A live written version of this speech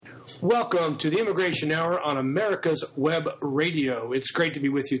Welcome to the Immigration Hour on America's Web Radio. It's great to be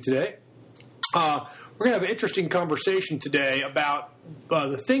with you today. We're going to have an interesting conversation today about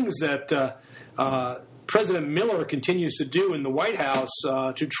the things that President Miller continues to do in the White House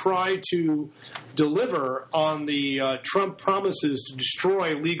to try to deliver on the Trump promises to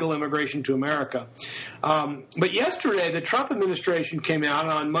destroy legal immigration to America. But yesterday, the Trump administration came out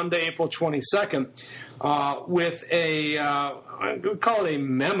on Monday, April 22nd, with I would call it a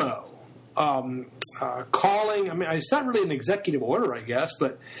memo, calling, it's not really an executive order, I guess,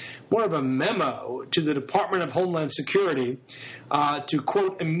 but more of a memo to the Department of Homeland Security to,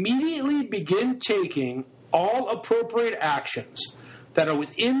 quote, immediately begin taking all appropriate actions that are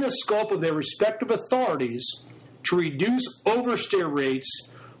within the scope of their respective authorities to reduce overstay rates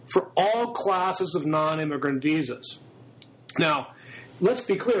for all classes of non-immigrant visas. Now, let's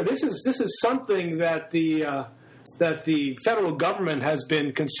be clear. This is something that the federal government has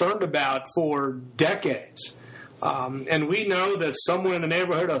been concerned about for decades. And we know that somewhere in the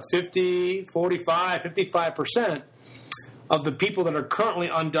neighborhood of 55% of the people that are currently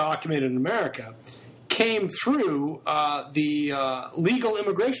undocumented in America came through the legal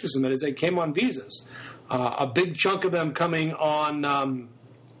immigration system. That is, they came on visas. A big chunk of them coming on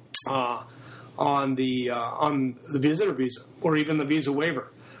the visitor visa or even the visa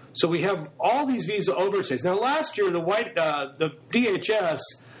waiver. So we have all these visa overstays. Now, last year, the DHS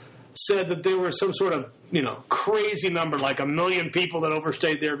said that there was some sort of crazy number, like 1 million people that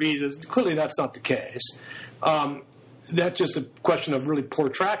overstayed their visas. Clearly, that's not the case. That's just a question of really poor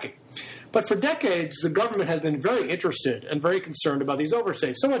tracking. But for decades, the government has been very interested and very concerned about these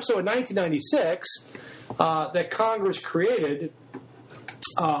overstays. So much so in 1996 that Congress created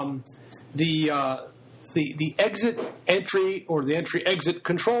the exit entry or the entry exit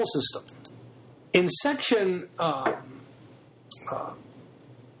control system. In section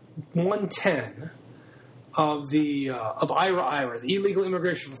 110 of IRA, the Illegal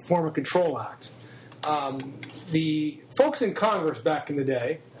Immigration Reform and Control Act, the folks in Congress back in the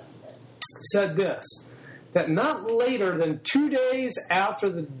day said this, that not later than 2 days after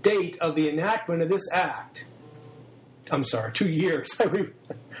the date of the enactment of this act, 2 years,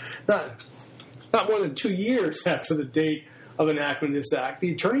 not more than 2 years after the date of enactment of this act,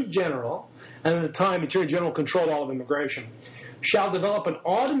 the Attorney General, and at the time the Attorney General controlled all of immigration, shall develop an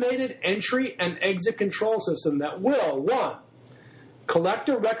automated entry and exit control system that will, 1, collect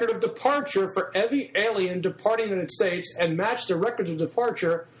a record of departure for every alien departing the United States and match the records of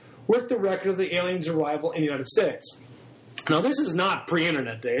departure with the record of the alien's arrival in the United States. Now, this is not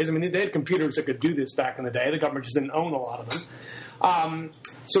pre-internet days. They had computers that could do this back in the day. The government just didn't own a lot of them.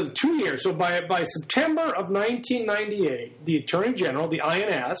 So 2 years. So by September of 1998, the Attorney General, the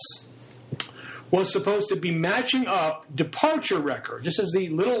INS, was supposed to be matching up departure records. This is the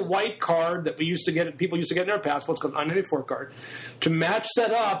little white card that people used to get in their passports, called I-94 card, to match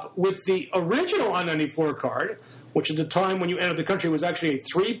that up with the original I-94 card, which at the time when you entered the country was actually a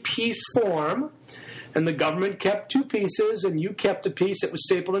 3-piece form, and the government kept 2 pieces, and you kept a piece that was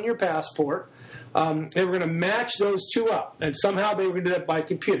stapled in your passport. They were going to match those 2 up, and somehow they were going to do that by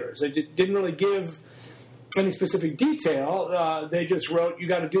computers. They didn't really give any specific detail. They just wrote, you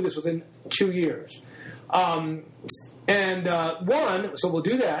got to do this within 2 years. 1, so we'll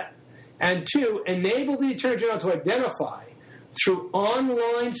do that, and 2, enable the Attorney General to identify through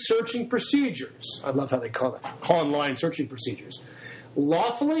online searching procedures. I love how they call it, online searching procedures.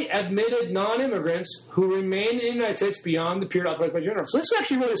 Lawfully admitted non-immigrants who remain in the United States beyond the period authorized by General. So this is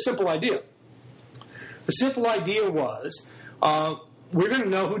actually really a simple idea. The simple idea was we're going to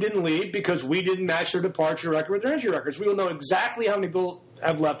know who didn't leave because we didn't match their departure record with their entry records. We will know exactly how many people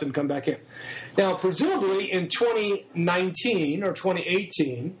have left and come back in. Now, presumably in 2019 or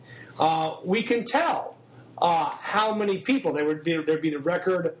 2018, we can tell how many people there'd be the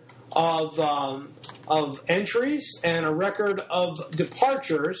record of entries and a record of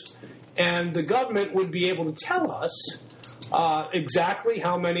departures, and the government would be able to tell us exactly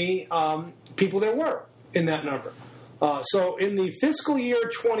how many people there were in that number. So in the fiscal year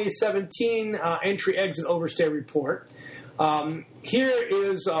 2017 entry-exit overstay report, here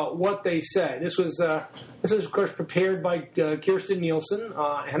is what they say. This is, of course, prepared by Kirsten Nielsen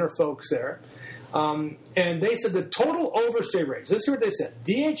and her folks there. And they said the total overstay rates, this is what they said.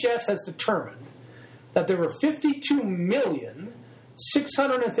 DHS has determined that there were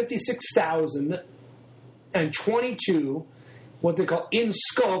 52,656,022 what they call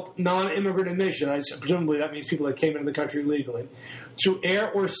in-scope non-immigrant admissions. Presumably that means people that came into the country legally, through air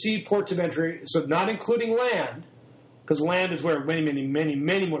or sea ports of entry, so not including land, because land is where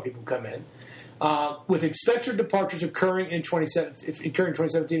many more people come in, with expected departures occurring in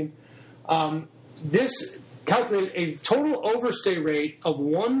 2017. This calculated a total overstay rate of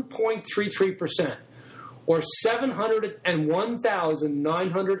 1.33%, or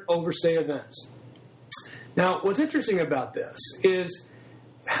 701,900 overstay events. Now, what's interesting about this is,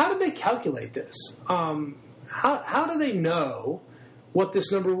 how did they calculate this? How do they know what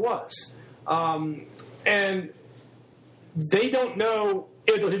this number was? And they don't know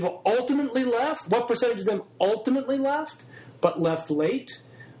if those people ultimately left, what percentage of them ultimately left, but left late.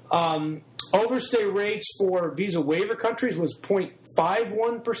 Overstay rates for visa waiver countries was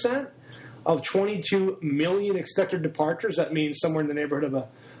 0.51% of 22 million expected departures. That means somewhere in the neighborhood of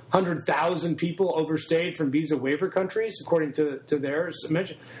 100,000 people overstayed from visa waiver countries, according to their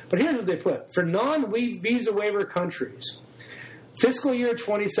submission. But here's what they put. For non-visa waiver countries, fiscal year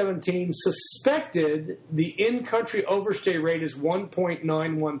 2017 suspected the in-country overstay rate is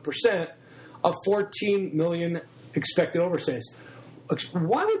 1.91% of 14 million expected overstays.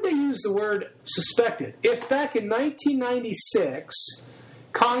 Why would they use the word suspected? If back in 1996,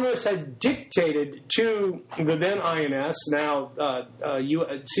 Congress had dictated to the then INS, now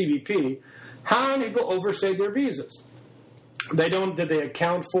CBP, how many people overstayed their visas. Did they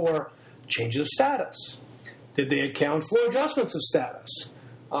account for changes of status? Did they account for adjustments of status?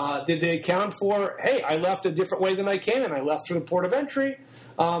 Did they account for, hey, I left a different way than I came in. I left through the port of entry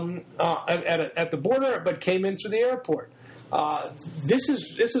at the border, but came in through the airport. This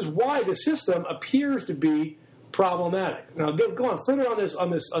is why the system appears to be problematic. Now, go on further on this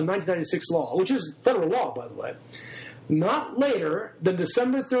 1996 law, which is federal law, by the way. Not later than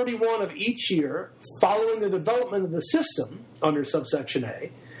December 31 of each year, following the development of the system under subsection A,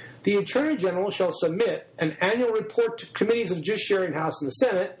 the Attorney General shall submit an annual report to committees of Judiciary and House and the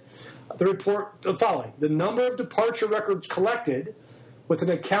Senate. The report following: the number of departure records collected, with an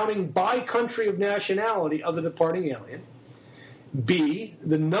accounting by country of nationality of the departing alien. B,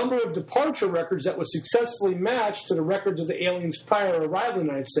 the number of departure records that was successfully matched to the records of the alien's prior arrival in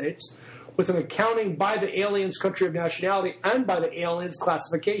the United States, with an accounting by the alien's country of nationality and by the alien's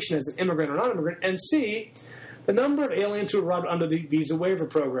classification as an immigrant or non-immigrant. And C, the number of aliens who arrived under the visa waiver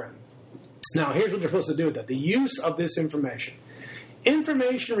program. Now, here's what they're supposed to do with that. The use of this information.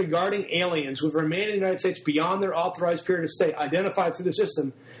 Information regarding aliens who have remained in the United States beyond their authorized period of stay identified through the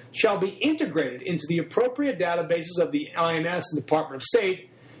system shall be integrated into the appropriate databases of the INS and Department of State,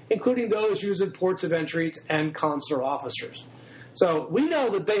 including those used in ports of entries and consular officers. So we know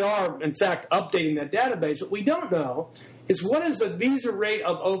that they are, in fact, updating that database. What we don't know is what is the visa rate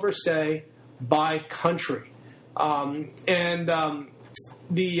of overstay by country. The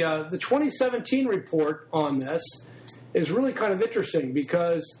 2017 report on this is really kind of interesting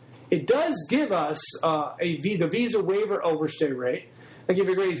because it does give us the visa waiver overstay rate. I'll give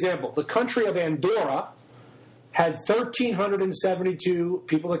you a great example. The country of Andorra had 1,372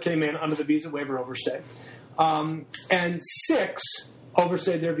 people that came in under the visa waiver overstay, and 6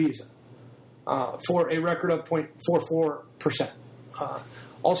 overstayed their visa for a record of 0.44%.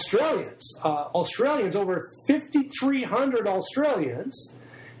 Australians, over 5,300 Australians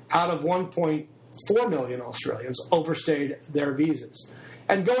out of 1.4 million Australians overstayed their visas.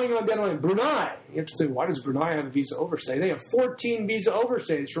 And going on down, Brunei, you have to say, why does Brunei have a visa overstay? They have 14 visa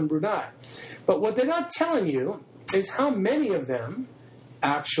overstays from Brunei. But what they're not telling you is how many of them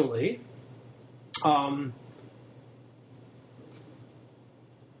actually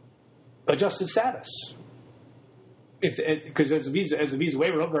adjusted status. Because as a visa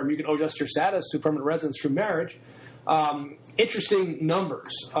waiver program, you can adjust your status to permanent residence through marriage. Interesting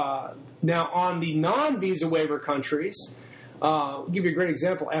numbers. Now, on the non-visa waiver countries, I'll give you a great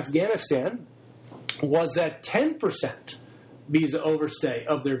example. Afghanistan was at 10% visa overstay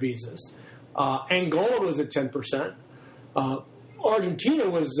of their visas. Angola was at 10%. Argentina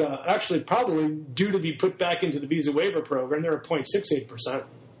was actually probably due to be put back into the visa waiver program. They're at 0.68%.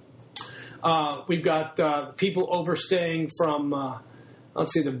 We've got people overstaying from,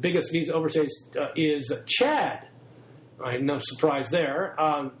 the biggest visa overstays is Chad. No surprise there.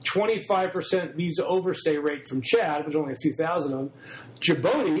 25% visa overstay rate from Chad, which was only a few thousand of them.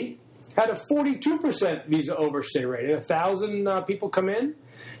 Djibouti had a 42% visa overstay rate. 1,000 people come in,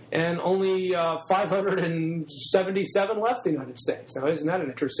 and only 577 left the United States. Now, isn't that an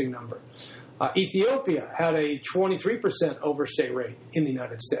interesting number? Ethiopia had a 23% overstay rate in the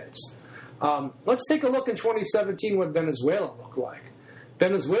United States. Let's take a look in 2017 what Venezuela looked like.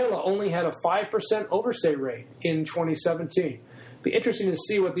 Venezuela only had a 5% overstay rate in 2017. Be interesting to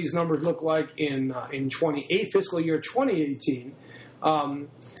see what these numbers look like in fiscal year 2018.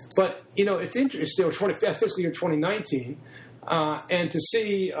 But it's interesting. Fiscal year 2019, and to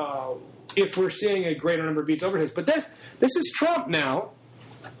see if we're seeing a greater number of visa overstays. But this is Trump now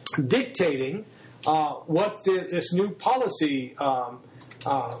dictating what this new policy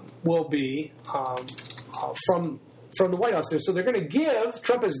will be from the White House. So they're going to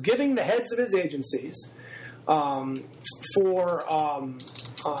Trump is giving the heads of his agencies for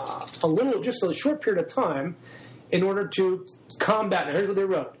just a short period of time in order to combat, and here's what they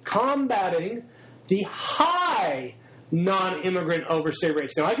wrote, combating the high non-immigrant overstay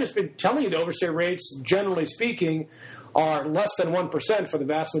rates. Now, I've just been telling you the overstay rates, generally speaking, are less than 1% for the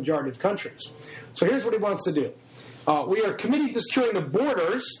vast majority of countries. So here's what he wants to do. We are committed to securing the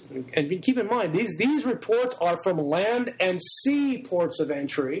borders, and keep in mind, these reports are from land and sea ports of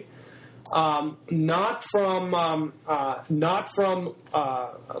entry, not from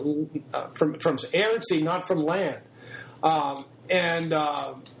air and sea, not from land.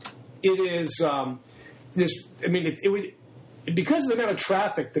 It is this. I mean, it would, because of the amount of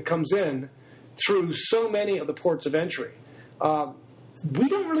traffic that comes in through so many of the ports of entry. We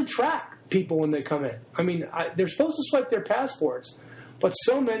don't really track people when they come in. I mean, they're supposed to swipe their passports, but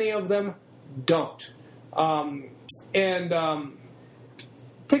so many of them don't.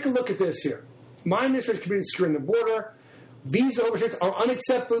 Take a look at this here. My administration committed to securing the border. Visa overstays are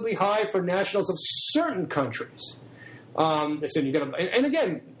unacceptably high for nationals of certain countries. They said you got to, and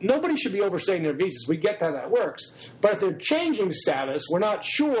again, nobody should be overstaying their visas. We get how that works, but if they're changing status, we're not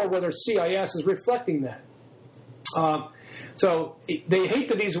sure whether CIS is reflecting that. So they hate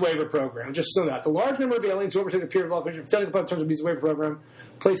the visa waiver program. Just know that the large number of aliens who overstay the period of law failing to comply in terms of the visa waiver program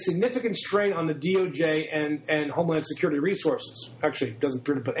place significant strain on the DOJ and Homeland Security resources. Actually, it doesn't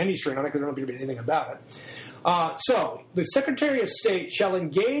really put any strain on it because they don't appear to be anything about it. So the Secretary of State shall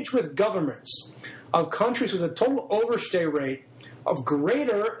engage with governments of countries with a total overstay rate of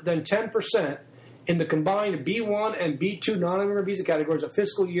greater than 10% in the combined B1 and B2 non-immigrant visa categories of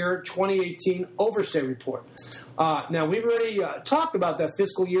fiscal year 2018 overstay report. Now, we've already talked about that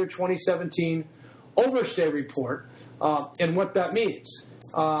fiscal year 2017 overstay report and what that means.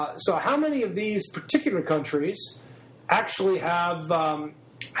 So how many of these particular countries actually have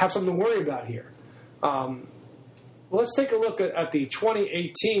something to worry about here? Let's take a look at the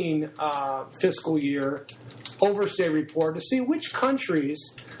 2018 fiscal year overstay report to see which countries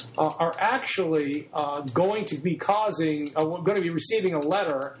are actually going to be receiving a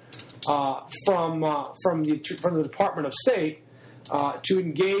letter from the Department of State to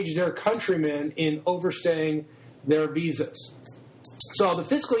engage their countrymen in overstaying their visas. So the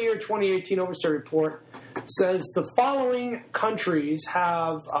fiscal year 2018 overstay report says the following countries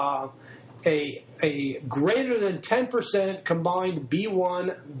have a greater than 10% combined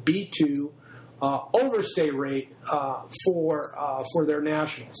B1, B2 overstay rate for their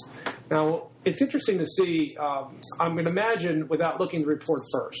nationals. Now, it's interesting to see, I'm going to imagine, without looking at the report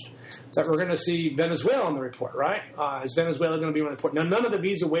first, that we're going to see Venezuela on the report, right? Is Venezuela going to be on the report? Now, none of the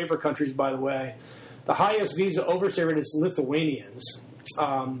visa waiver countries, by the way, the highest visa overstay rate is Lithuanians,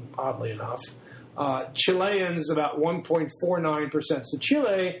 oddly enough. Chileans, about 1.49%. So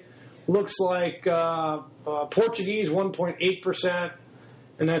Chile looks like Portuguese, 1.8%,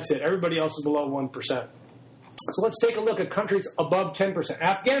 and that's it. Everybody else is below 1%. So let's take a look at countries above 10%.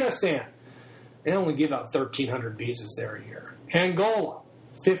 Afghanistan, they only give out 1,300 visas there a year. Angola,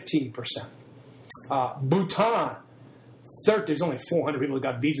 15%. Bhutan, there's only 400 people who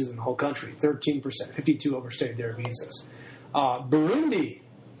got visas in the whole country, 13%. 52 overstayed their visas. Burundi,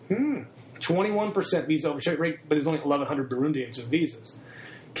 21% visa overstay rate, but there's only 1,100 Burundians with visas.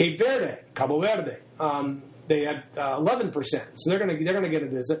 Cabo Verde, they had 11%, so they're going to get a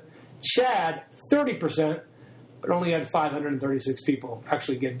visit. Chad, 30%, but only had 536 people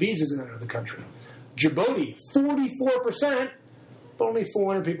actually get visas in and out of the country. Djibouti, 44%, but only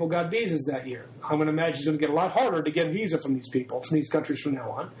 400 people got visas that year. I'm going to imagine it's going to get a lot harder to get a visa from these people, from these countries from now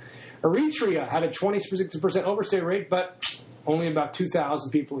on. Eritrea had a 26% overstay rate, but only about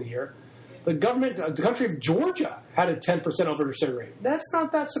 2,000 people a year. The country of Georgia had a 10% overstay rate. That's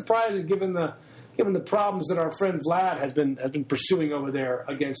not that surprising given the problems that our friend Vlad has been pursuing over there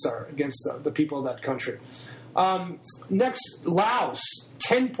against the people of that country. Next, Laos,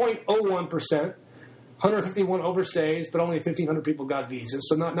 10.01%, 151 overstays, but only 1,500 people got visas,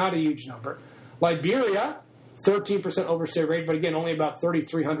 so not a huge number. Liberia, 13% overstay rate, but again, only about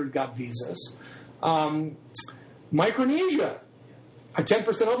 3,300 got visas. Micronesia, a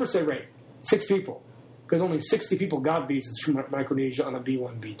 10% overstay rate, 6 people, because only 60 people got visas from Micronesia on a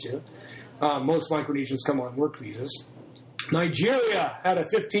B1, B2. Most Micronesians come on work visas. Nigeria had a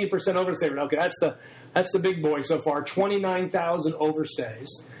 15% overstay rate. Okay, that's the big boy so far. 29,000 overstays.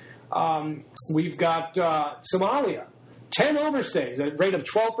 We've got Somalia, 10 overstays at a rate of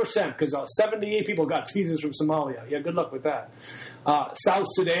 12% because 78 people got visas from Somalia. Yeah, good luck with that. South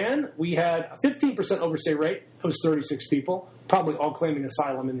Sudan, we had a 15% overstay rate. It was 36 people, probably all claiming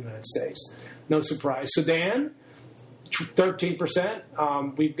asylum in the United States. No surprise. Sudan,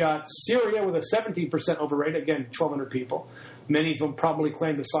 13%. We've got Syria with a 17% over rate. Again, 1,200 people. Many of them probably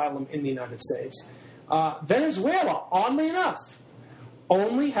claimed asylum in the United States. Venezuela, oddly enough,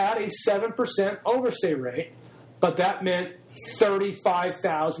 only had a 7% overstay rate, but that meant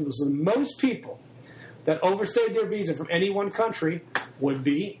 35,000 was the most people that overstayed their visa from any one country would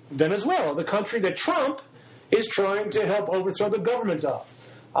be Venezuela, the country that Trump is trying to help overthrow the government of.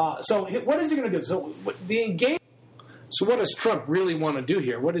 So what is he going to do? So what does Trump really want to do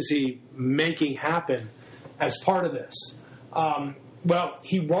here? What is he making happen as part of this? Well,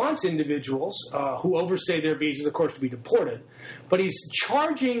 he wants individuals who overstay their visas, of course, to be deported. But he's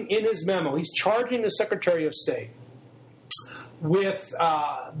charging in his memo, he's charging the Secretary of State with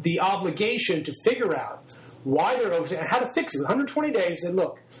the obligation to figure out why they're overstaying and how to fix it. 120 days, and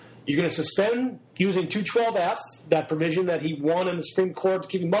look, you're going to suspend using 212F, that provision that he won in the Supreme Court to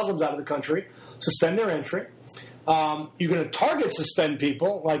keep Muslims out of the country, suspend their entry. You're going to target suspend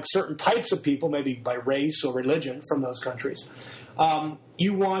people, like certain types of people, maybe by race or religion from those countries.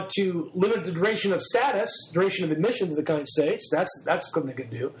 You want to limit the duration of status, duration of admission to the United States. That's what they can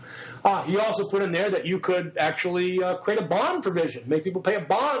do. He also put in there that you could actually create a bond provision, make people pay a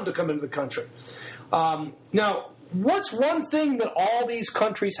bond to come into the country. Now, what's one thing that all these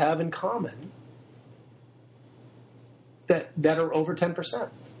countries have in common that are over 10%?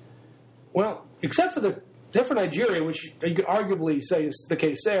 Well, except for Nigeria, which you could arguably say is the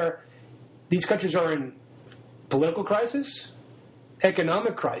case there, these countries are in political crisis,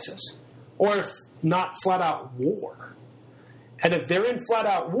 economic crisis, or if not flat-out war. And if they're in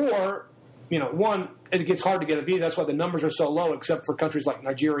flat-out war, one, it gets hard to get a visa. That's why the numbers are so low, except for countries like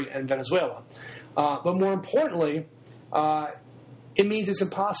Nigeria and Venezuela. But more importantly, it means it's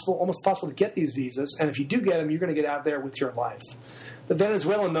almost impossible to get these visas. And if you do get them, you're going to get out there with your life. The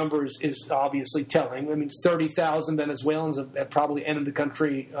Venezuelan number is obviously telling. I mean, 30,000 Venezuelans have probably entered the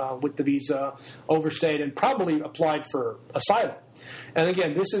country with the visa, overstayed, and probably applied for asylum. And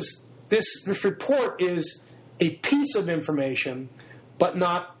again, this report is a piece of information, but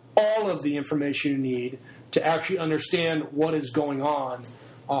not all of the information you need to actually understand what is going on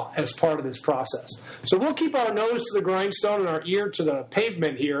as part of this process. So we'll keep our nose to the grindstone and our ear to the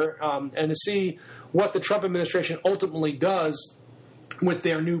pavement here and to see what the Trump administration ultimately does with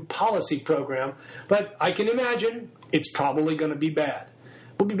their new policy program. But I can imagine it's probably going to be bad.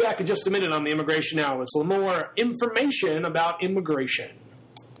 We'll be back in just a minute on the Immigration Hour with some more information about immigration.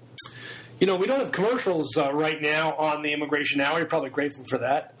 We don't have commercials right now on the Immigration Hour. You're probably grateful for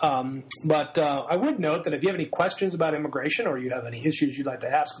that. But I would note that if you have any questions about immigration or you have any issues you'd like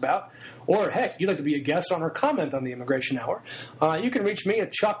to ask about, or, heck, you'd like to be a guest on or comment on the Immigration Hour, you can reach me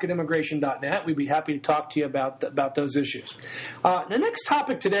at chuck@immigration.net. We'd be happy to talk to you about those issues. The next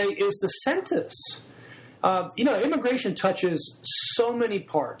topic today is the census. Immigration touches so many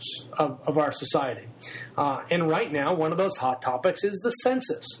parts of our society. And right now, one of those hot topics is the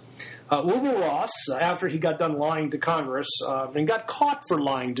census. Wilbur Ross, after he got done lying to Congress and got caught for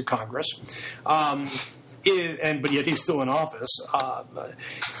lying to Congress, but yet he's still in office,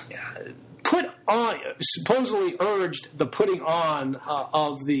 supposedly urged the putting on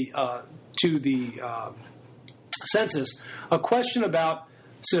to the census a question about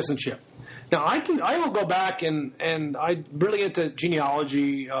citizenship. Now, I will go back and I really into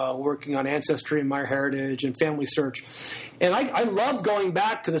genealogy, working on Ancestry and MyHeritage and Family Search. And I love going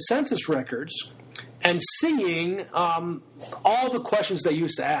back to the census records and seeing all the questions they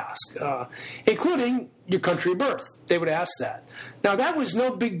used to ask, including your country of birth. They would ask that. Now, that was no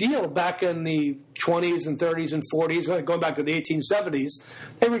big deal back in the 20s and 30s and 40s, going back to the 1870s.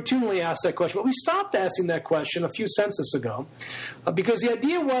 They routinely asked that question. But we stopped asking that question a few censuses ago because the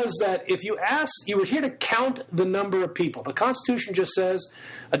idea was that if you were here to count the number of people. The Constitution just says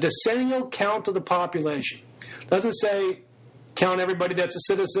a decennial count of the population. It doesn't say count everybody that's a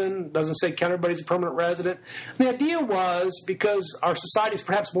citizen, doesn't say count everybody that's a permanent resident. And the idea was, because our society is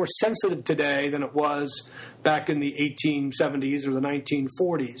perhaps more sensitive today than it was back in the 1870s or the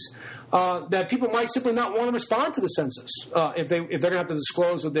 1940s, that people might simply not want to respond to the census if they're going to have to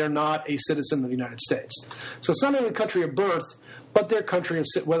disclose that they're not a citizen of the United States. So it's not only the country of birth, but their country of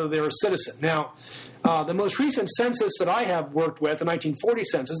whether they're a citizen. Now, the most recent census that I have worked with, the 1940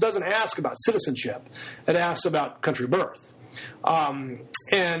 census, doesn't ask about citizenship. It asks about country of birth. So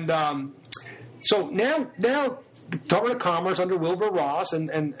now the Department of Commerce under Wilbur Ross and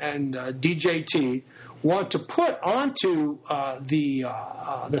DJT want to put onto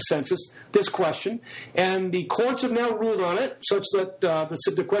the census this question, and the courts have now ruled on it, such that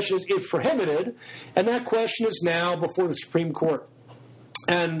the question is prohibited, and that question is now before the Supreme Court.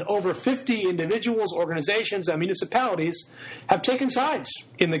 And over 50 individuals, organizations, and municipalities have taken sides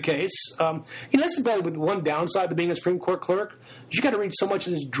in the case. That's probably with one downside to being a Supreme Court clerk. You got to read so much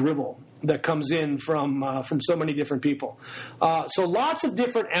of this drivel that comes in from so many different people. So lots of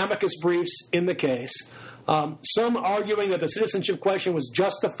different amicus briefs in the case. Some arguing that the citizenship question was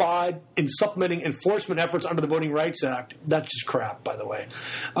justified in supplementing enforcement efforts under the Voting Rights Act. That's just crap, by the way.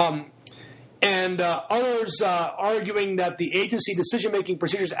 And others arguing that the agency decision-making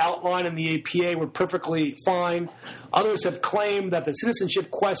procedures outlined in the APA were perfectly fine. Others have claimed that the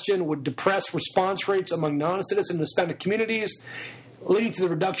citizenship question would depress response rates among non-citizen Hispanic communities, leading to the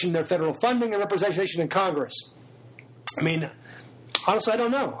reduction in their federal funding and representation in Congress. I mean, honestly, I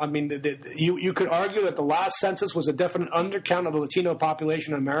don't know. I mean, you could argue that the last census was a definite undercount of the Latino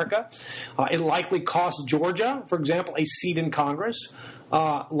population in America. It likely cost Georgia, for example, a seat in Congress.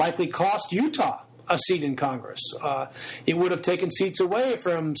 Likely cost Utah a seat in Congress. It would have taken seats away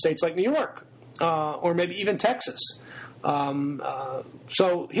from states like New York or maybe even Texas.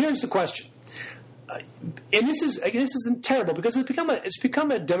 So here's the question. And this isn't terrible because it's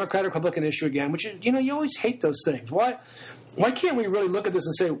become a Democrat-Republican issue again, which you always hate those things. Why can't we really look at this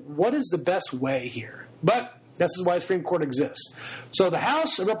and say, what is the best way here? But this is why the Supreme Court exists. So the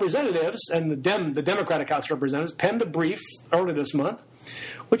House of Representatives and the Democratic House of Representatives penned a brief early this month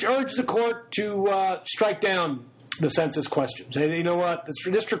which urged the court to strike down the census question. Say, you know what,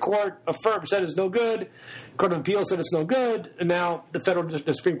 the district court said it's no good, Court of Appeals said it's no good, and now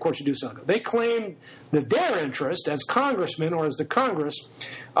the Supreme Court should do something. They claim that their interest as congressmen or as the Congress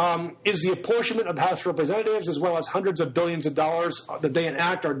is the apportionment of the House of Representatives as well as hundreds of billions of dollars that they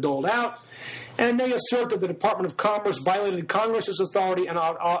enact are doled out. And they assert that the Department of Commerce violated Congress's authority and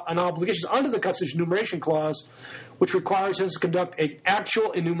obligations under the Constitution Enumeration Clause, which requires us to conduct an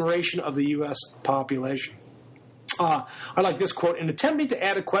actual enumeration of the U.S. population. I like this quote. In attempting to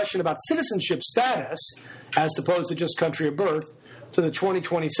add a question about citizenship status, as opposed to just country of birth, to the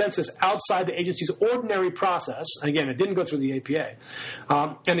 2020 census outside the agency's ordinary process, again, it didn't go through the APA,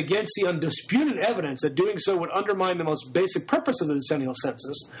 and against the undisputed evidence that doing so would undermine the most basic purpose of the decennial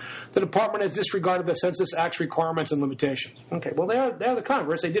census, the Department has disregarded the Census Act's requirements and limitations. Okay, well, they're the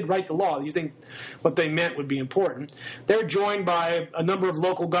Congress. They did write the law. You think what they meant would be important. They're joined by a number of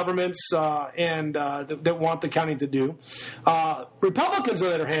local governments that want the county to do. Republicans, on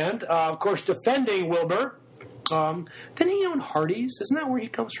the other hand, of course, defending Wilbur. Didn't he own Hardee's? Isn't that where he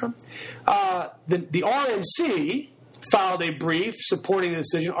comes from? The RNC filed a brief supporting the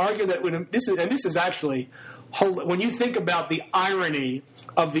decision, arguing that this is actually, when you think about the irony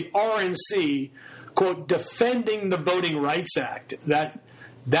of the RNC, quote, defending the Voting Rights Act,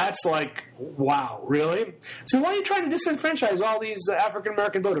 that's like, wow, really? So why are you trying to disenfranchise all these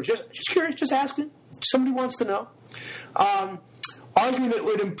African-American voters? Just curious, just asking. Somebody wants to know. Arguing that it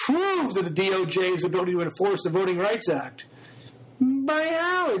would improve the DOJ's ability to enforce the Voting Rights Act. By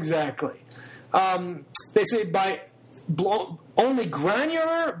how exactly? They say by only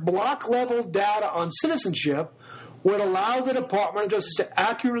granular block-level data on citizenship would allow the Department of Justice to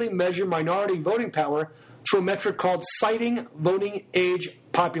accurately measure minority voting power through a metric called citing voting age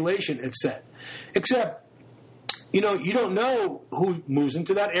population, it said. Except, you don't know who moves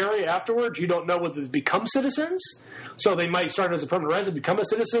into that area afterwards. You don't know whether they become citizens. So they might start as a permanent resident, become a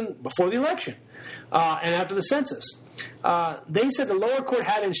citizen before the election and after the census. They said the lower court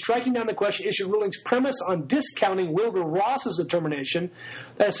had, in striking down the question, issued rulings premised on discounting Wilbur Ross's determination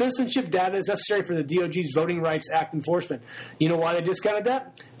that citizenship data is necessary for the DOJ's Voting Rights Act enforcement. You know why they discounted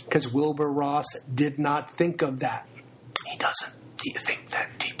that? Because Wilbur Ross did not think of that. He doesn't think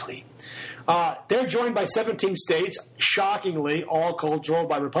that deeply. They're joined by 17 states, shockingly, all controlled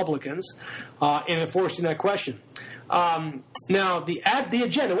by Republicans, in enforcing that question. Now, the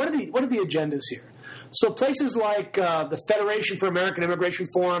agenda. What are the agendas here? So places like the Federation for American Immigration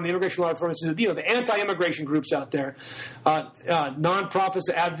Forum, the Immigration Law Reform Institute, the anti-immigration groups out there, nonprofits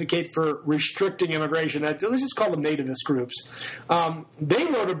that advocate for restricting immigration. Let's just call them nativist groups. They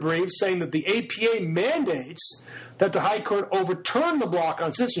wrote a brief saying that the APA mandates that the High Court overturn the block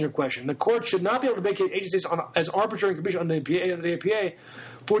on citizenship question. The court should not be able to vacate agencies as arbitrary and capricious under the APA,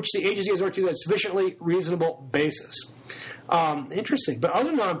 for which the agency has articulated a sufficiently reasonable basis. Interesting. But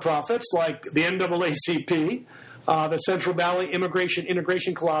other nonprofits like the NAACP, the Central Valley Immigration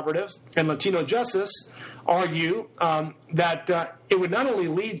Integration Collaborative, and Latino Justice argue that it would not only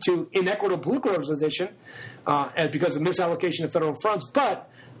lead to inequitable political representation because of misallocation of federal funds, but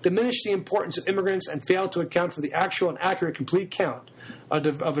diminish the importance of immigrants and fail to account for the actual and accurate complete count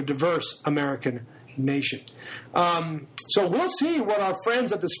of a diverse American nation. So we'll see what our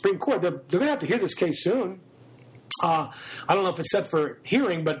friends at the Supreme Court, they're going to have to hear this case soon. I don't know if it's set for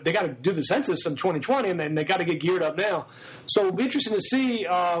hearing, but they got to do the census in 2020, and then they got to get geared up now. So it'll be interesting to see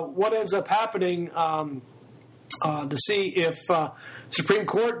what ends up happening to see if Supreme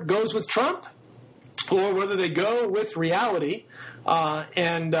Court goes with Trump or whether they go with reality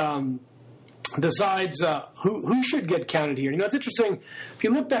and decides who should get counted here. You know, it's interesting. If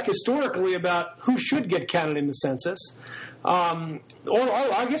you look back historically about who should get counted in the census, or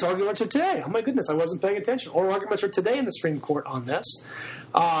I guess arguments are today. Oh, my goodness, I wasn't paying attention. Oral arguments are today in the Supreme Court on this.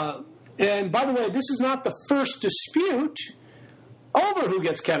 And by the way, this is not the first dispute over who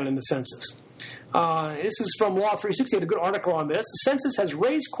gets counted in the census. This is from Law 360. I had a good article on this. The census has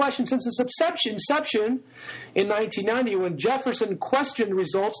raised questions since its inception in 1990 when Jefferson questioned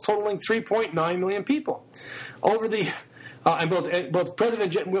results totaling 3.9 million people. Over the and both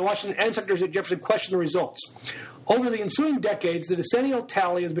President Washington and Secretary Jefferson questioned the results. Over the ensuing decades, the decennial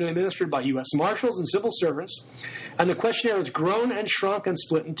tally has been administered by U.S. Marshals and civil servants, and the questionnaire has grown and shrunk and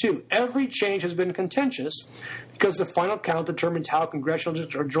split in two. Every change has been contentious because the final count determines how congressional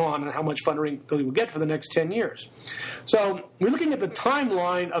districts are drawn and how much funding they will get for the next 10 years. So we're looking at the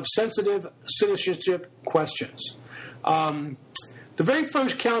timeline of sensitive citizenship questions. The very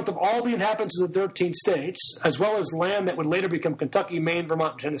first count of all the inhabitants of the 13 states, as well as land that would later become Kentucky, Maine,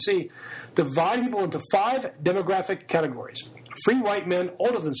 Vermont, and Tennessee, divided people into 5 demographic categories. Free white men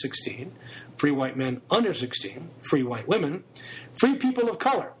older than 16, free white men under 16, free white women, free people of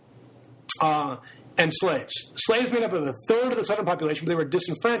color, and slaves. Slaves made up of a third of the Southern population, but they were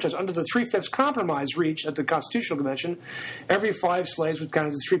disenfranchised. Under the 3/5 compromise reached at the Constitutional Convention, every 5 slaves was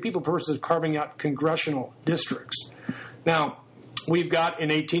counted as free people for purposes of carving out congressional districts. Now, we've got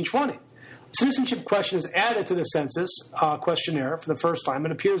in 1820. Citizenship question is added to the census questionnaire for the first time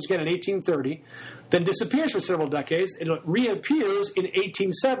and appears again in 1830, then disappears for several decades. It reappears in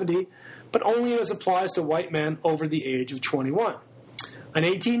 1870, but only as applies to white men over the age of 21. In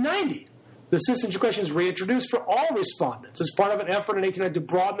 1890, the citizenship question is reintroduced for all respondents as part of an effort in 1890 to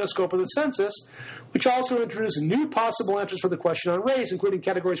broaden the scope of the census, which also introduced new possible answers for the question on race, including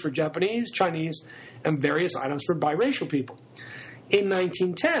categories for Japanese, Chinese, and various items for biracial people. In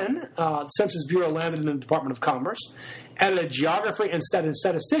 1910, the Census Bureau landed in the Department of Commerce, added a geography and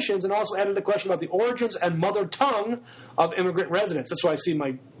statisticians, and also added a question about the origins and mother tongue of immigrant residents. That's why I see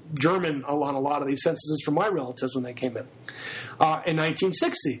my German on a lot of these censuses from my relatives when they came in. In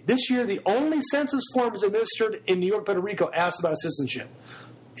 1960, this year, the only census forms administered in New York, Puerto Rico asked about citizenship.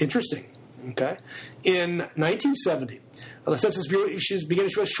 Interesting. Okay. In 1970, the Census Bureau began to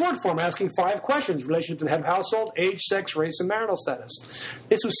issue a short form asking 5 questions related to the head of household, age, sex, race, and marital status.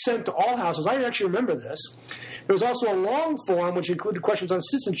 This was sent to all households. I actually remember this. There was also a long form which included questions on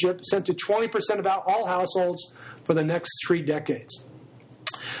citizenship sent to 20% of all households for the next 3 decades.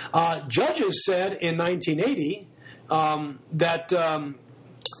 Judges said in 1980 that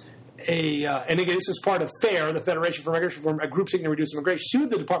and again, this is part of FAIR, the Federation for Migration Reform, a group seeking to reduce immigration,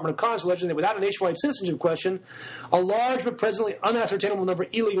 sued the Department of Commerce, alleging that without a nationwide citizenship question, a large but presently unascertainable number of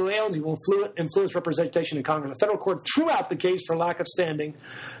illegal aliens will influence representation in Congress. The federal court threw out the case for lack of standing,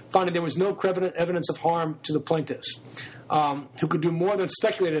 finding there was no credible evidence of harm to the plaintiffs, who could do more than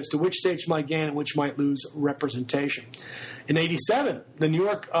speculate as to which states might gain and which might lose representation. In 1987, the New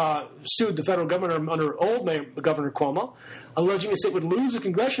York sued the federal government under old Mayor Governor Cuomo, alleging the state would lose a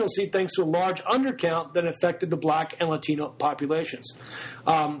congressional seat thanks to a large undercount that affected the black and Latino populations.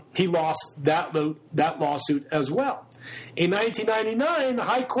 He lost that lawsuit as well. In 1999, the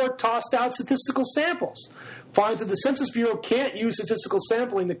High Court tossed out statistical samples, finds that the Census Bureau can't use statistical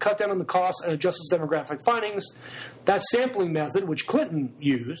sampling to cut down on the costs and adjust its demographic findings. That sampling method, which Clinton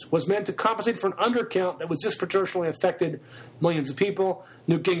used, was meant to compensate for an undercount that was disproportionately affected millions of people.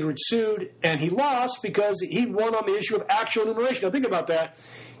 Newt Gingrich sued, and he lost because he won on the issue of actual enumeration. Now think about that.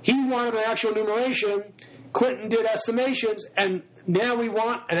 He wanted an actual enumeration. Clinton did estimations, and now we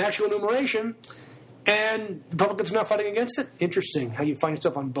want an actual enumeration. And Republicans are not fighting against it. Interesting how you find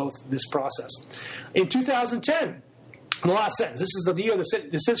yourself on both this process. In 2010, the last sentence, this is the year the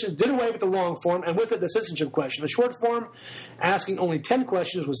citizenship did away with the long form, and with it the citizenship question. The short form, asking only 10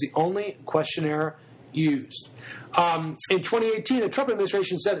 questions, was the only questionnaire used. In 2018, the Trump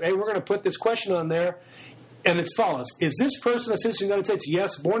administration said, hey, we're going to put this question on there, and it's follows. Is this person a citizen of the United States?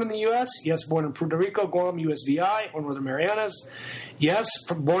 Yes, born in the U.S. Yes, born in Puerto Rico, Guam, USVI, or Northern Marianas. Yes,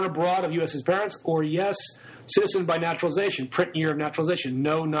 born abroad of U.S. parents. Or yes, Citizen by naturalization, print year of naturalization.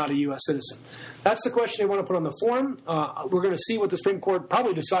 No, not a U.S. citizen. That's the question they want to put on the form. We're going to see what the Supreme Court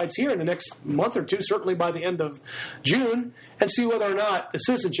probably decides here in the next month or two, certainly by the end of June, and see whether or not the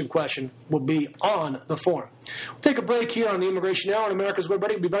citizenship question will be on the form. We'll take a break here on the Immigration Hour on America's Web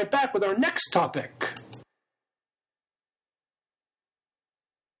Radio. We'll be right back with our next topic.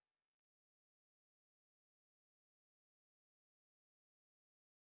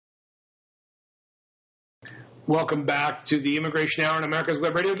 Welcome back to the Immigration Hour on America's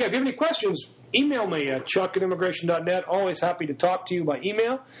Web Radio. Again, if you have any questions, email me at chuck@immigration.net. Always happy to talk to you by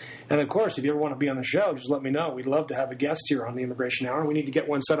email. And, of course, if you ever want to be on the show, just let me know. We'd love to have a guest here on the Immigration Hour. We need to get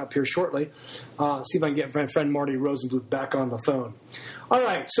one set up here shortly. See if I can get my friend Marty Rosenbluth back on the phone. All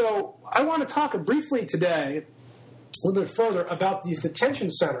right, so I want to talk briefly today a little bit further about these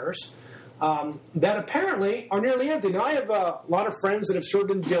detention centers that apparently are nearly empty. Now, I have a lot of friends that have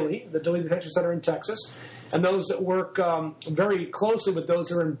served in Dilley, the Dilley Detention Center in Texas, and those that work very closely with those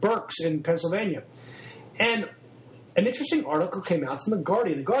that are in Berks in Pennsylvania. And an interesting article came out from The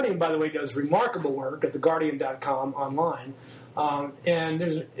Guardian. The Guardian, by the way, does remarkable work at theguardian.com online. And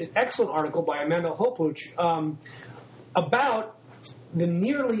there's an excellent article by Amanda Holpuch about the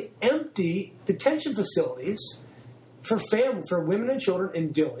nearly empty detention facilities for women and children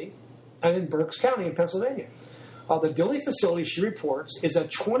in Dilley and in Berks County in Pennsylvania. The Dilley facility, she reports, is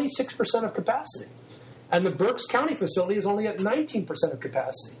at 26% of capacity. And the Berks County facility is only at 19% of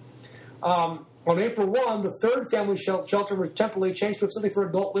capacity. On April 1, the third family shelter was temporarily changed to a facility for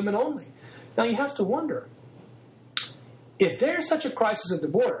adult women only. Now, you have to wonder, if there's such a crisis at the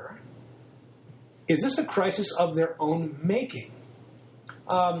border, is this a crisis of their own making?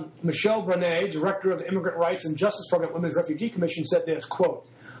 Michelle Brenet, Director of the Immigrant Rights and Justice Program at Women's Refugee Commission, said this, quote,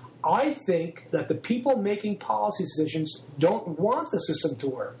 "I think that the people making policy decisions don't want the system to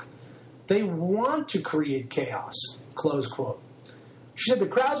work. They want to create chaos," close quote. She said the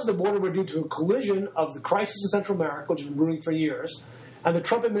crowds at the border were due to a collision of the crisis in Central America, which has been brewing for years, and the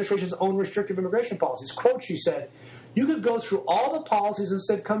Trump administration's own restrictive immigration policies. Quote, she said, "You could go through all the policies since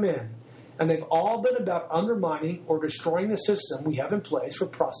they've come in, and they've all been about undermining or destroying the system we have in place for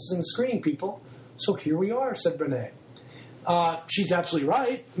processing and screening people. So here we are," said Brené. She's absolutely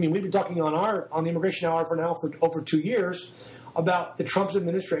right. I mean, we've been talking on the Immigration Hour for over 2 years about the Trump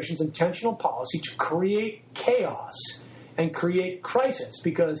administration's intentional policy to create chaos and create crisis,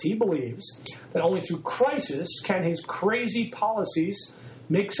 because he believes that only through crisis can his crazy policies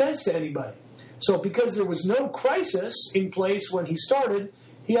make sense to anybody. So because there was no crisis in place when he started,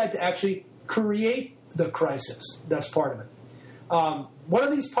 he had to actually create the crisis. That's part of it. What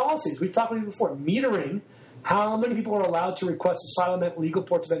are these policies? We've talked about it before. Metering how many people are allowed to request asylum at legal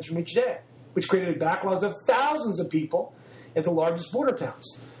ports of entry each day, which created backlogs of thousands of people at the largest border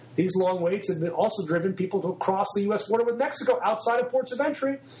towns. These long waits have been also driven people to cross the U.S. border with Mexico outside of ports of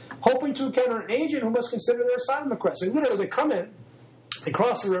entry, hoping to encounter an agent who must consider their asylum request. They come in, they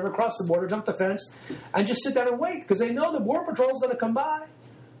cross the river, cross the border, jump the fence, and just sit down and wait because they know the Border Patrol is going to come by.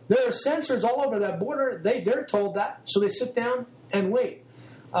 There are sensors all over that border. They're told that, so they sit down and wait.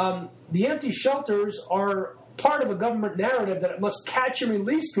 The empty shelters are part of a government narrative that it must catch and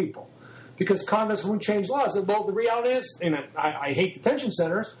release people, because Congress won't change laws. Well, the reality is, I hate detention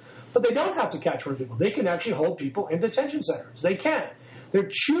centers, but they don't have to catch more people. They can actually hold people in detention centers. They can. They're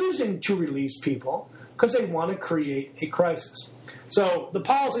choosing to release people because they want to create a crisis. So the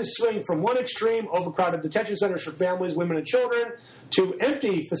policies swing from one extreme, overcrowded detention centers for families, women, and children, to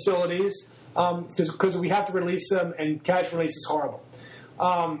empty facilities because we have to release them, and catch and release is horrible.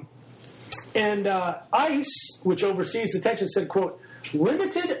 ICE, which oversees detention, said, quote,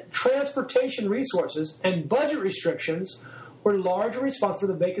 "Limited transportation resources and budget restrictions were largely responsible for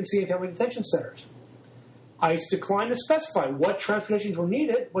the vacancy in family detention centers. ICE declined to specify what transportation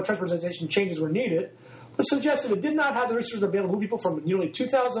changes were needed, but suggested it did not have the resources available to move people from a nearly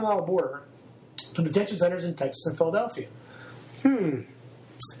 2,000-mile border to detention centers in Texas and Philadelphia."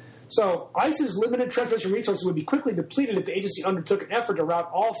 So ICE's limited transportation resources would be quickly depleted if the agency undertook an effort to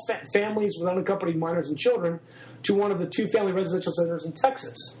route all families with unaccompanied minors and children to one of the 2 family residential centers in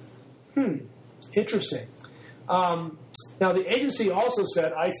Texas. Interesting. Now, the agency also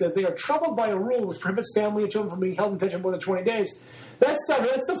said, ICE said, they are troubled by a rule which prohibits family and children from being held in detention more than 20 days. That's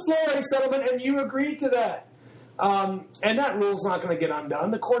the Flores settlement, and you agreed to that. And that rule's not going to get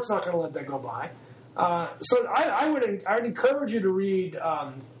undone. The court's not going to let that go by. So I would encourage you to read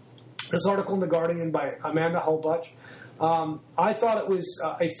this article in The Guardian by Amanda Holpuch. I thought it was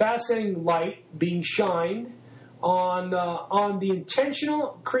a fascinating light being shined on the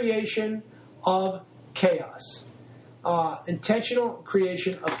intentional creation of chaos. intentional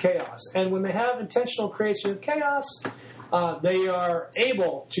creation of chaos. And when they have intentional creation of chaos, they are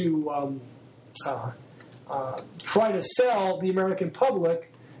able to try to sell the American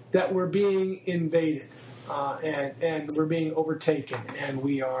public that we're being invaded and we're being overtaken and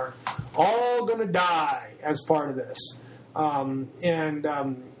we are all going to die as part of this.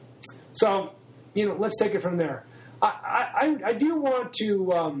 So, let's take it from there. I do want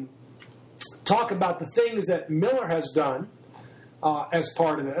to talk about the things that Miller has done as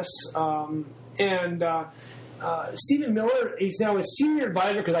part of this. Stephen Miller, he's now a senior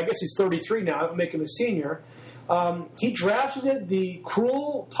advisor because I guess he's 33 now. That would make him a senior. He drafted the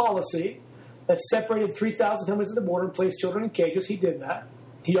cruel policy that separated 3,000 families at the border and placed children in cages. He did that.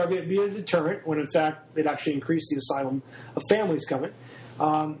 He argued it would be a deterrent when, in fact, it actually increased the asylum of families coming.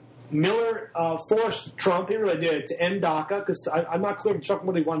 Miller forced Trump, he really did, to end DACA, because I'm not clear if Trump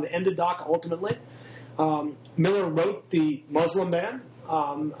really wanted to end DACA ultimately. Miller wrote the Muslim ban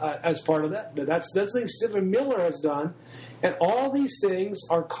as part of that. But that's things Stephen Miller has done. And all these things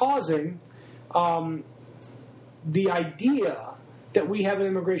are causing the idea that we have an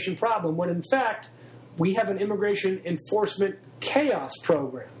immigration problem, when in fact we have an immigration enforcement chaos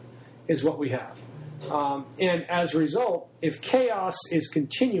program is what we have. And as a result, if chaos is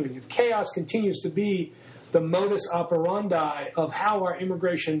continuing, if chaos continues to be the modus operandi of how our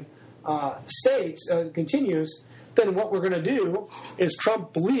immigration continues, then what we're going to do is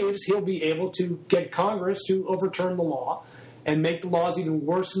Trump believes he'll be able to get Congress to overturn the law and make the laws even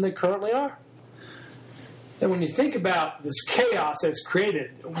worse than they currently are. And when you think about this chaos that's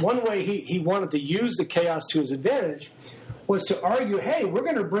created, one way he wanted to use the chaos to his advantage was to argue, hey, we're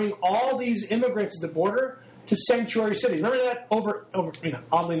going to bring all these immigrants at the border to sanctuary cities. Remember that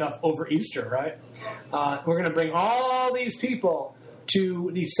oddly enough, over Easter, right? We're going to bring all these people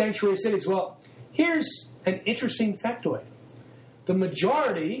to these sanctuary cities. Well, here's an interesting factoid. The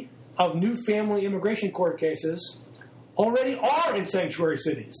majority of new family immigration court cases already are in sanctuary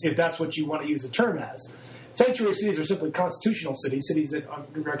cities, if that's what you want to use the term as. Sanctuary cities are simply constitutional cities, cities that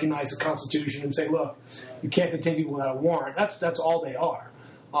recognize the Constitution and say, look, you can't detain people without a warrant. That's all they are.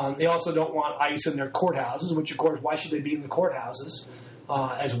 They also don't want ICE in their courthouses, which, of course, why should they be in the courthouses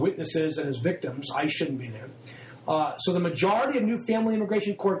as witnesses and as victims? ICE shouldn't be there. So the majority of new family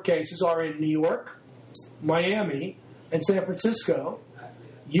immigration court cases are in New York, Miami, and San Francisco,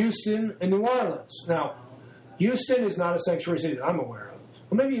 Houston, and New Orleans. Now, Houston is not a sanctuary city that I'm aware of.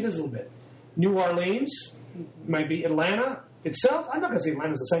 Well, maybe it is a little bit. New Orleans, might be Atlanta itself. I'm not going to say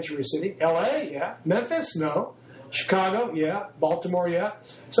Atlanta's a sanctuary city. L.A., yeah. Memphis, no. Chicago, yeah. Baltimore, yeah.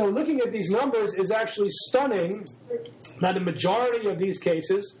 So looking at these numbers is actually stunning that the majority of these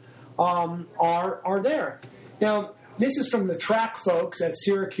cases are there. Now, this is from the track folks at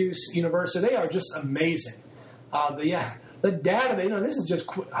Syracuse University. They are just amazing. The data, this is just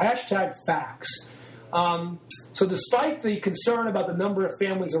hashtag facts. So despite the concern about the number of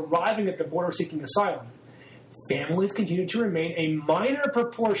families arriving at the border seeking asylum, families continue to remain a minor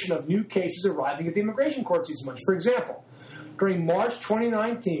proportion of new cases arriving at the immigration courts each month. For example, during March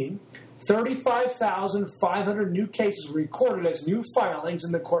 2019, 35,500 new cases were recorded as new filings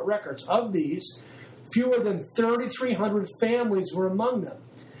in the court records. Of these, fewer than 3,300 families were among them.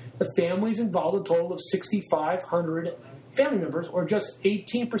 The families involved a total of 6,500 family members, or just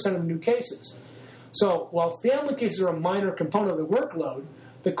 18% of new cases. So while family cases are a minor component of the workload,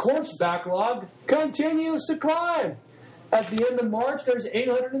 the court's backlog continues to climb. At the end of March, there's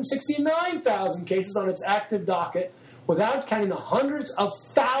 869,000 cases on its active docket, without counting the hundreds of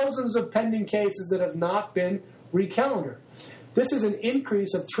thousands of pending cases that have not been recalendared. This is an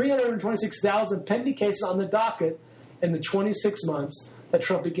increase of 326,000 pending cases on the docket in the 26 months that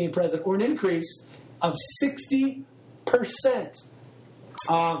Trump became president, or an increase of 60%.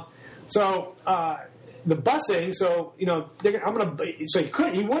 The busing,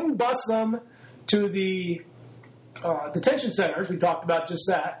 he wouldn't bus them to the detention centers. We talked about just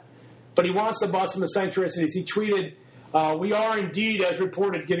that, but he wants to bus them to sanctuary cities. He tweeted, "We are indeed, as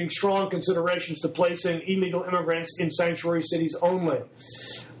reported, giving strong considerations to placing illegal immigrants in sanctuary cities only."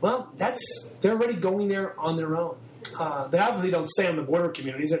 Well, they're already going there on their own. They obviously don't stay in the border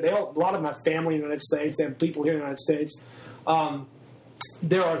communities. A lot of them have family in the United States. They have people here in the United States.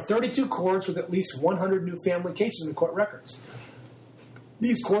 There are 32 courts with at least 100 new family cases in the court records.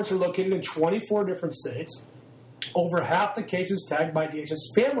 These courts are located in 24 different states. Over half the cases tagged by DHS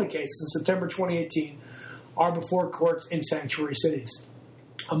family cases in September 2018 are before courts in sanctuary cities.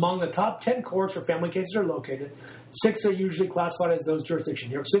 Among the top 10 courts where family cases are located, 6 are usually classified as those jurisdictions: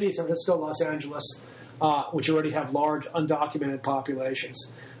 New York City, San Francisco, Los Angeles, which already have large undocumented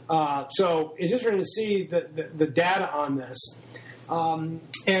populations. So it's interesting to see the data on this.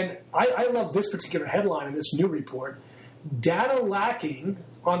 And I love this particular headline in this new report. Data lacking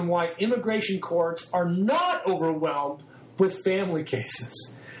on why immigration courts are not overwhelmed with family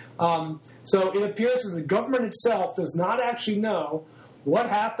cases. So it appears that the government itself does not actually know what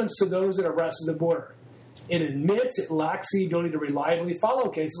happens to those that are arrested at the border. It admits it lacks the ability to reliably follow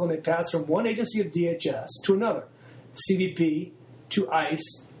cases when they pass from one agency of DHS to another, CBP to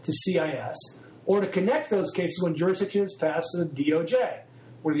ICE to CIS, or to connect those cases when jurisdiction is passed to the DOJ,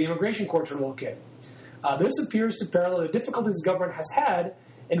 where the immigration courts are located. This appears to parallel the difficulties the government has had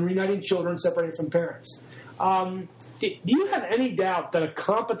in reuniting children separated from parents. Do you have any doubt that a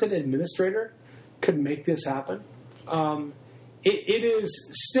competent administrator could make this happen? It is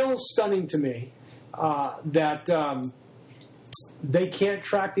still stunning to me that they can't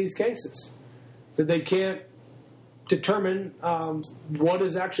track these cases, that they can't determine what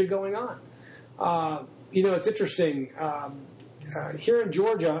is actually going on. It's interesting. Here in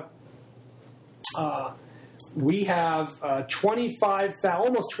Georgia, we have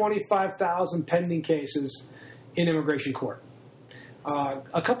almost 25,000 pending cases in immigration court.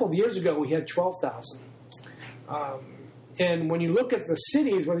 A couple of years ago, we had 12,000. And when you look at the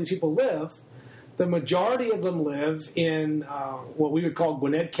cities where these people live, the majority of them live in what we would call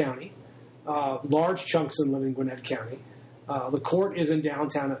Gwinnett County. Large chunks of them live in Gwinnett County. The court is in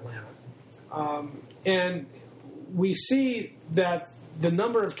downtown Atlanta. And we see that the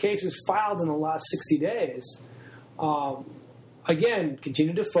number of cases filed in the last 60 days, again,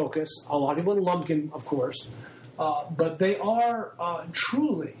 continue to focus. A lot of people in Lumpkin, of course. But they are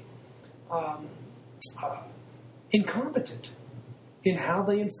truly incompetent in how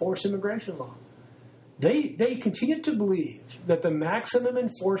they enforce immigration law. They continue to believe that the maximum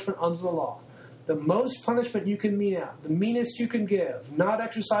enforcement under the law, the most punishment you can mete out, the meanest you can give, not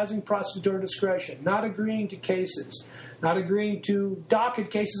exercising prosecutorial discretion, not agreeing to cases, not agreeing to docket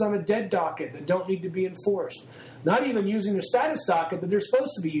cases on a dead docket that don't need to be enforced, not even using the status docket that they're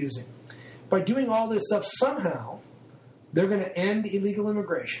supposed to be using. By doing all this stuff, somehow, they're going to end illegal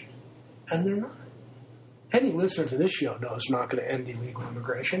immigration. And they're not. Any listener to this show knows they're not going to end illegal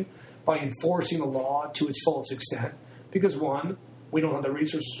immigration by enforcing the law to its fullest extent. Because, one, we don't have the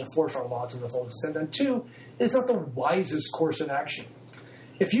resources to enforce our law to the fullest extent. And two, it's not the wisest course of action.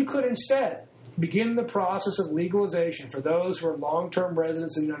 If you could instead begin the process of legalization for those who are long-term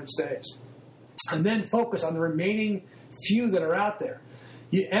residents in the United States, and then focus on the remaining few that are out there,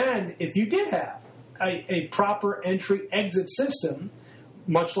 and if you did have a proper entry-exit system,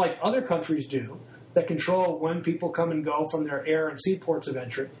 much like other countries do, that control when people come and go from their air and sea ports of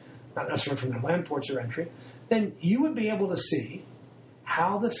entry, not necessarily from their land ports of entry, then you would be able to see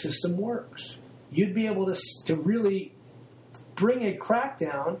how the system works. You'd be able to really bring a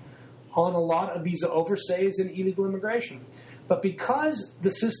crackdown on a lot of visa overstays and illegal immigration. But because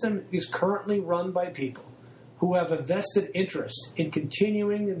the system is currently run by people who have a vested interest in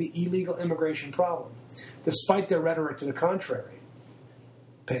continuing the illegal immigration problem, despite their rhetoric to the contrary,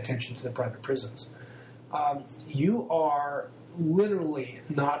 pay attention to the private prisons, you are literally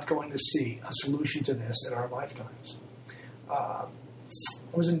not going to see a solution to this in our lifetimes. I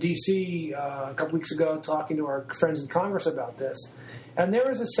was in D.C. A couple weeks ago talking to our friends in Congress about this, and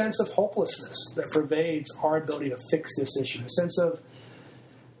there is a sense of hopelessness that pervades our ability to fix this issue, a sense of,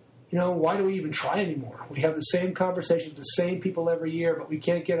 why do we even try anymore? We have the same conversations with the same people every year, but we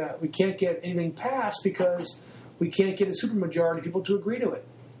can't get anything passed because we can't get a supermajority of people to agree to it.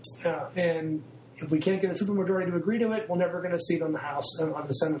 And if we can't get a supermajority to agree to it, we're never going to see it on the House, on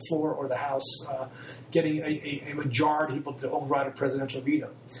the Senate floor, or the House getting a majority of people to override a presidential veto.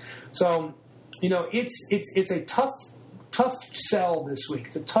 So, it's a tough sell this week.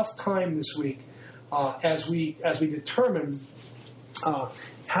 It's a tough time this week as we determine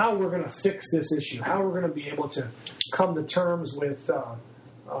how we're going to fix this issue, how we're going to be able to come to terms with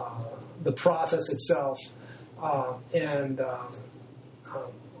the process itself, and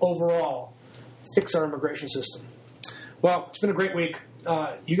overall fix our immigration system. Well, it's been a great week.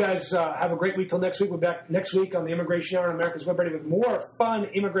 You guys have a great week till next week. We'll be back next week on the Immigration Hour on America's Web Radio with more fun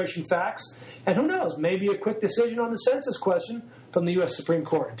immigration facts. And who knows, maybe a quick decision on the census question from the U.S. Supreme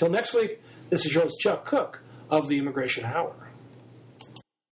Court. Until next week, this is yours, Chuck Cook of the Immigration Hour.